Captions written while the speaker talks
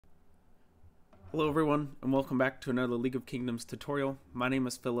Hello everyone, and welcome back to another League of Kingdoms tutorial. My name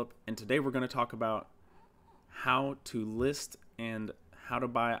is Philip, and today we're going to talk about how to list and how to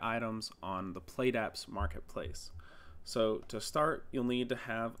buy items on the PlayDapp's marketplace. So to start, you'll need to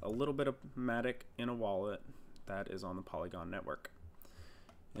have a little bit of Matic in a wallet that is on the Polygon network.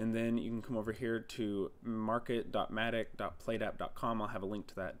 And then you can come over here to market.matic.playdapp.com. I'll have a link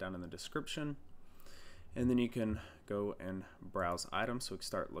to that down in the description. And then you can go and browse items. So we can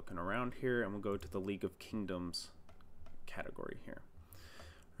start looking around here, and we'll go to the League of Kingdoms category here.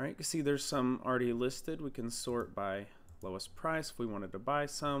 All right, you can see there's some already listed. We can sort by lowest price. If we wanted to buy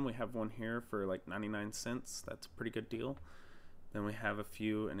some, we have one here for like 99 cents. That's a pretty good deal. Then we have a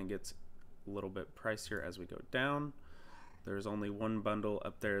few, and it gets a little bit pricier as we go down. There's only one bundle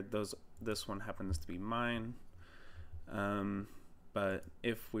up there. This one happens to be mine. But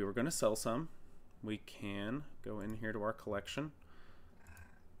if we were going to sell some, we can go in here to our collection,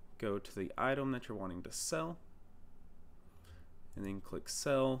 go to the item that you're wanting to sell, and then click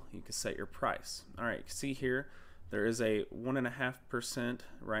sell. You can set your price. All right, you can see here there is a 1.5%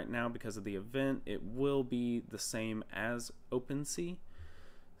 right now because of the event. It will be the same as OpenSea.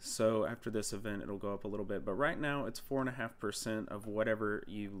 So after this event, it'll go up a little bit, but right now it's 4.5% of whatever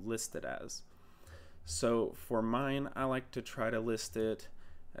you list it as. So for mine, I like to try to list it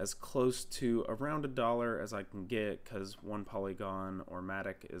as close to around $1 as I can get, because one Polygon or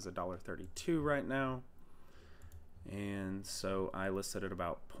Matic is $1.32 right now. And so I listed at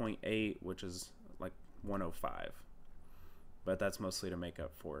about 0.8, which is like 105. But that's mostly to make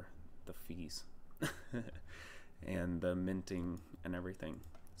up for the fees and the minting and everything.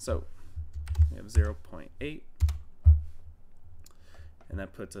 So we have 0.8, and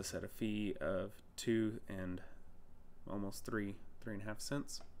that puts us at a fee of 2 and almost 3.5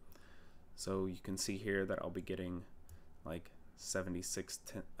 cents. So you can see here that I'll be getting like 76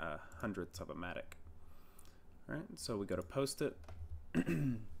 hundredths of a Matic. All right, so we go to post it.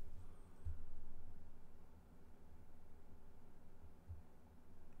 And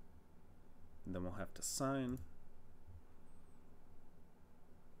then we'll have to sign.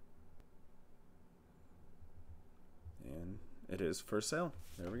 And it is for sale.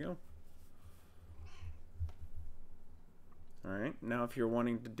 There we go. Alright, now if you're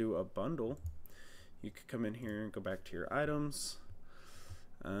wanting to do a bundle, you could come in here and go back to your items.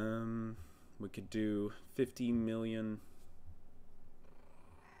 We could do 50 million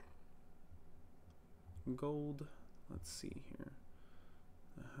gold. Let's see here.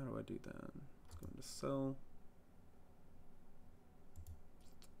 How do I do that? Let's go into sell.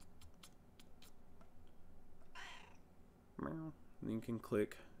 And you can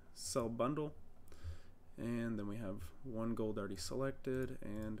click sell bundle. And then we have one gold already selected,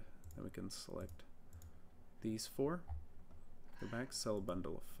 and then we can select these 4. Go back, sell a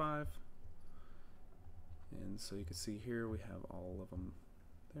bundle of 5. And so you can see here we have all of them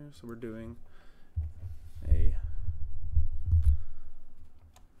there. So we're doing a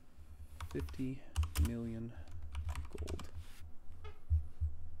 50 million gold.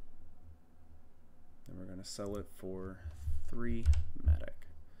 And we're going to sell it for 3 Matic,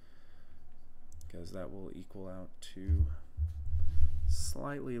 because that will equal out to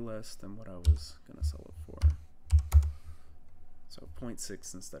slightly less than what I was going to sell it for. So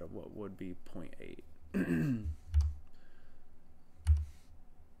 0.6 instead of what would be 0.8.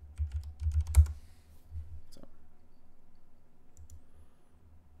 So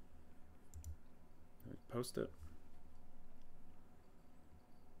post it.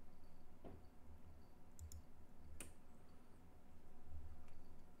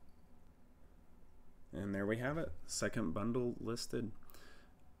 And there we have it, second bundle listed.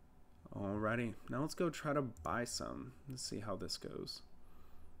 Alrighty, now let's go try to buy some. Let's see how this goes.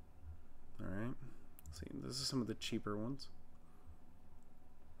 Alright, let's see, this is some of the cheaper ones.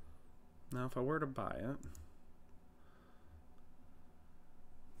 Now if I were to buy it,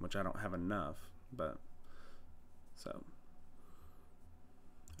 which I don't have enough, but so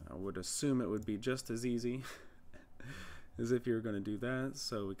I would assume it would be just as easy as if you were going to do that.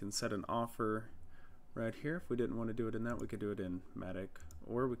 So we can set an offer right here. If we didn't want to do it in that, we could do it in Matic,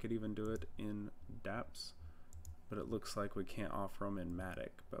 or we could even do it in Dapps, but it looks like we can't offer them in Matic.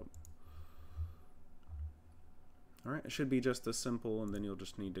 But alright, it should be just as simple, and then you'll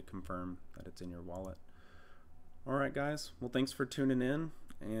just need to confirm that it's in your wallet. Alright guys, well thanks for tuning in,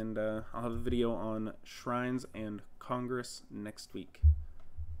 and I'll have a video on Shrines and Congress next week.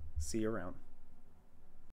 See you around.